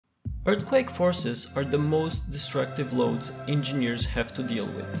Earthquake forces are the most destructive loads engineers have to deal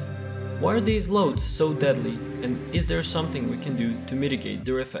with. Why are these loads so deadly, and is there something we can do to mitigate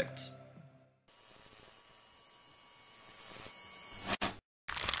their effects?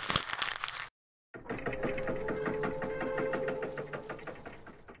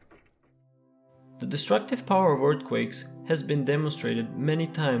 The destructive power of earthquakes has been demonstrated many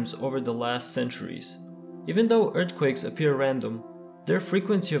times over the last centuries. Even though earthquakes appear random, their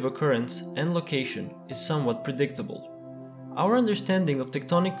frequency of occurrence and location is somewhat predictable. Our understanding of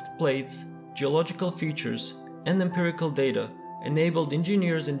tectonic plates, geological features, and empirical data enabled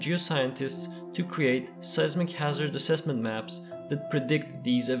engineers and geoscientists to create seismic hazard assessment maps that predict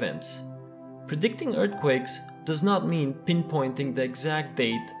these events. Predicting earthquakes does not mean pinpointing the exact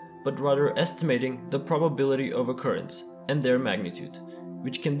date, but rather estimating the probability of occurrence and their magnitude,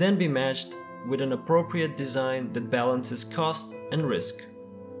 which can then be matched with an appropriate design that balances cost and risk.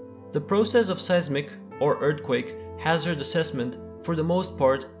 The process of seismic or earthquake hazard assessment, for the most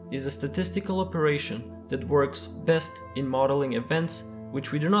part, is a statistical operation that works best in modeling events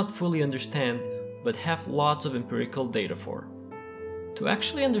which we do not fully understand but have lots of empirical data for. To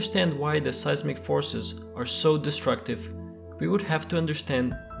actually understand why the seismic forces are so destructive, we would have to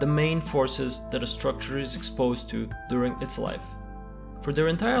understand the main forces that a structure is exposed to during its life. For their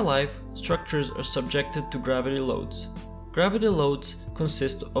entire life, structures are subjected to gravity loads. Gravity loads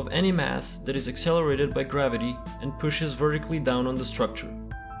consist of any mass that is accelerated by gravity and pushes vertically down on the structure.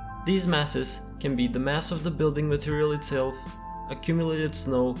 These masses can be the mass of the building material itself, accumulated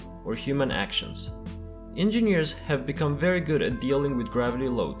snow, or human actions. Engineers have become very good at dealing with gravity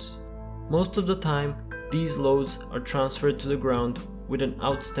loads. Most of the time, these loads are transferred to the ground with an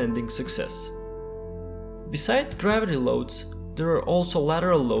outstanding success. Besides gravity loads, there are also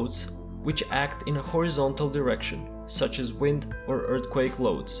lateral loads which act in a horizontal direction, such as wind or earthquake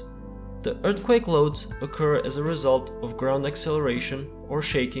loads. The earthquake loads occur as a result of ground acceleration or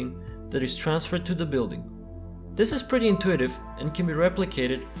shaking that is transferred to the building. This is pretty intuitive and can be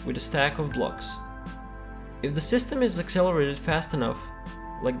replicated with a stack of blocks. If the system is accelerated fast enough,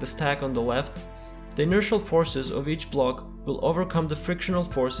 like the stack on the left, the inertial forces of each block will overcome the frictional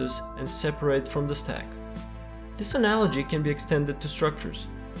forces and separate from the stack. This analogy can be extended to structures.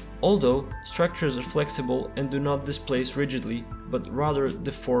 Although structures are flexible and do not displace rigidly, but rather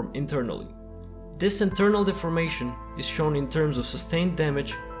deform internally. This internal deformation is shown in terms of sustained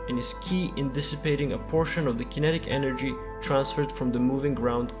damage and is key in dissipating a portion of the kinetic energy transferred from the moving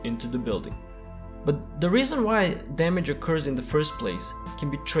ground into the building. But the reason why damage occurs in the first place can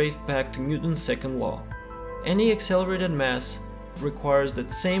be traced back to Newton's second law. Any accelerated mass requires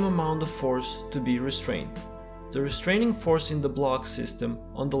that same amount of force to be restrained. The restraining force in the block system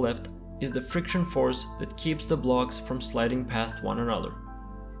on the left is the friction force that keeps the blocks from sliding past one another.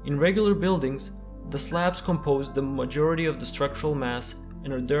 In regular buildings, the slabs compose the majority of the structural mass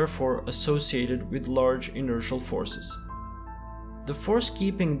and are therefore associated with large inertial forces. The force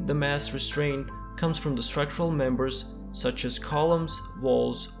keeping the mass restrained comes from the structural members such as columns,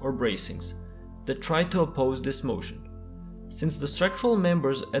 walls, or bracings that try to oppose this motion. Since the structural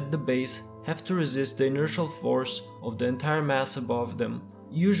members at the base have to resist the inertial force of the entire mass above them,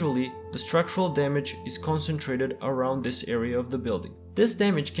 usually the structural damage is concentrated around this area of the building. This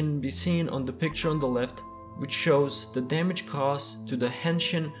damage can be seen on the picture on the left, which shows the damage caused to the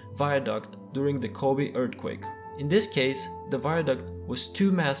Henshin viaduct during the Kobe earthquake. In this case, the viaduct was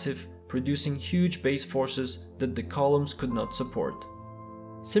too massive, producing huge base forces that the columns could not support.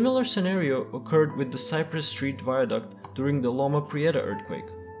 Similar scenario occurred with the Cypress Street viaduct during the Loma Prieta earthquake.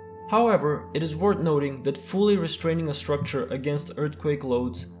 However, it is worth noting that fully restraining a structure against earthquake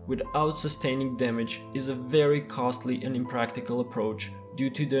loads without sustaining damage is a very costly and impractical approach due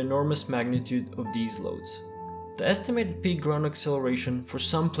to the enormous magnitude of these loads. The estimated peak ground acceleration for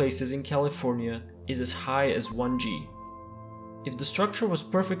some places in California is as high as 1 g. If the structure was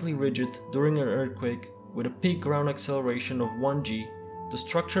perfectly rigid during an earthquake with a peak ground acceleration of 1 g, the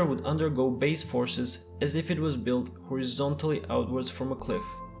structure would undergo base forces as if it was built horizontally outwards from a cliff.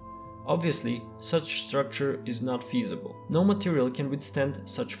 Obviously, such structure is not feasible. No material can withstand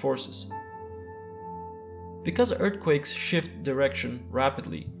such forces. Because earthquakes shift direction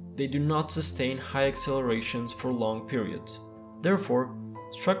rapidly, they do not sustain high accelerations for long periods. Therefore,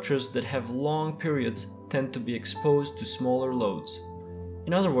 structures that have long periods tend to be exposed to smaller loads.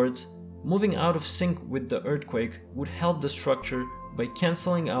 In other words, moving out of sync with the earthquake would help the structure by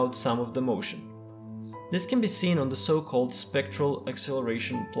cancelling out some of the motion. This can be seen on the so-called spectral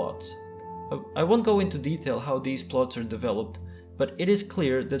acceleration plots. I won't go into detail how these plots are developed, but it is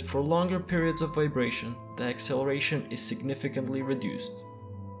clear that for longer periods of vibration, the acceleration is significantly reduced.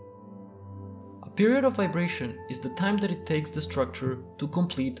 period of vibration is the time that it takes the structure to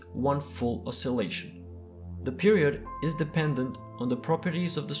complete one full oscillation. The period is dependent on the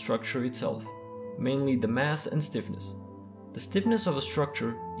properties of the structure itself, mainly the mass and stiffness. The stiffness of a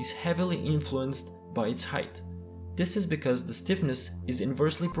structure is heavily influenced by its height. This is because the stiffness is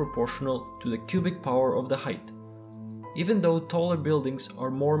inversely proportional to the cubic power of the height. Even though taller buildings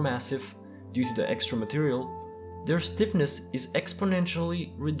are more massive due to the extra material, their stiffness is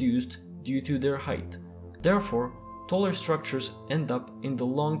exponentially reduced due to their height. Therefore, taller structures end up in the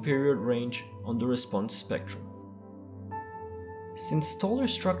long period range on the response spectrum. Since taller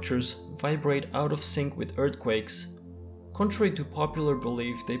structures vibrate out of sync with earthquakes, contrary to popular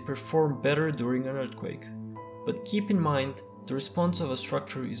belief, they perform better during an earthquake. But keep in mind, the response of a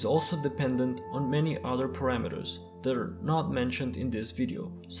structure is also dependent on many other parameters that are not mentioned in this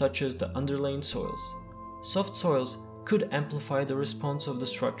video, such as the underlying soils. Soft soils could amplify the response of the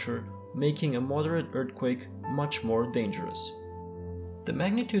structure, making a moderate earthquake much more dangerous. The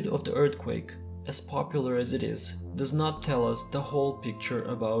magnitude of the earthquake, as popular as it is, does not tell us the whole picture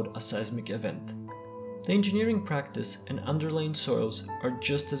about a seismic event. The engineering practice and underlying soils are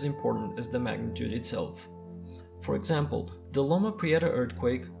just as important as the magnitude itself. For example, the Loma Prieta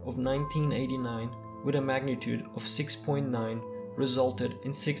earthquake of 1989 with a magnitude of 6.9 resulted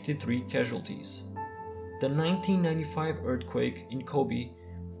in 63 casualties. The 1995 earthquake in Kobe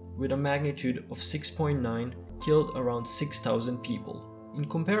with a magnitude of 6.9 killed around 6,000 people. In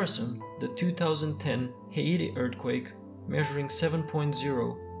comparison, the 2010 Haiti earthquake measuring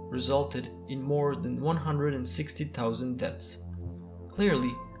 7.0 resulted in more than 160,000 deaths.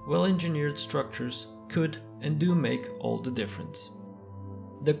 Clearly, well-engineered structures could and do make all the difference.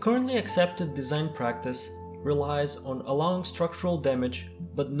 The currently accepted design practice relies on allowing structural damage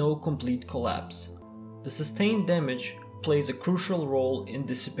but no complete collapse. The sustained damage plays a crucial role in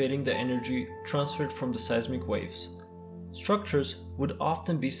dissipating the energy transferred from the seismic waves. Structures would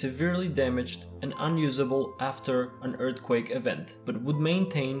often be severely damaged and unusable after an earthquake event, but would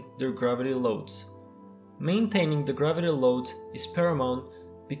maintain their gravity loads. Maintaining the gravity loads is paramount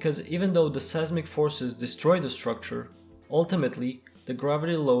because even though the seismic forces destroy the structure, ultimately the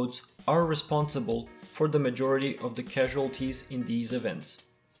gravity loads are responsible for the majority of the casualties in these events.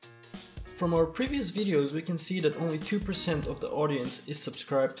 From our previous videos, we can see that only 2% of the audience is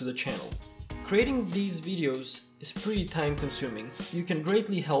subscribed to the channel. Creating these videos is pretty time consuming. You can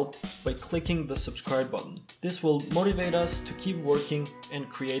greatly help by clicking the subscribe button. This will motivate us to keep working and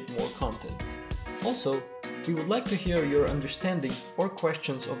create more content. Also, we would like to hear your understanding or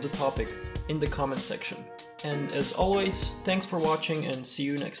questions of the topic in the comment section. And as always, thanks for watching and see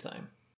you next time.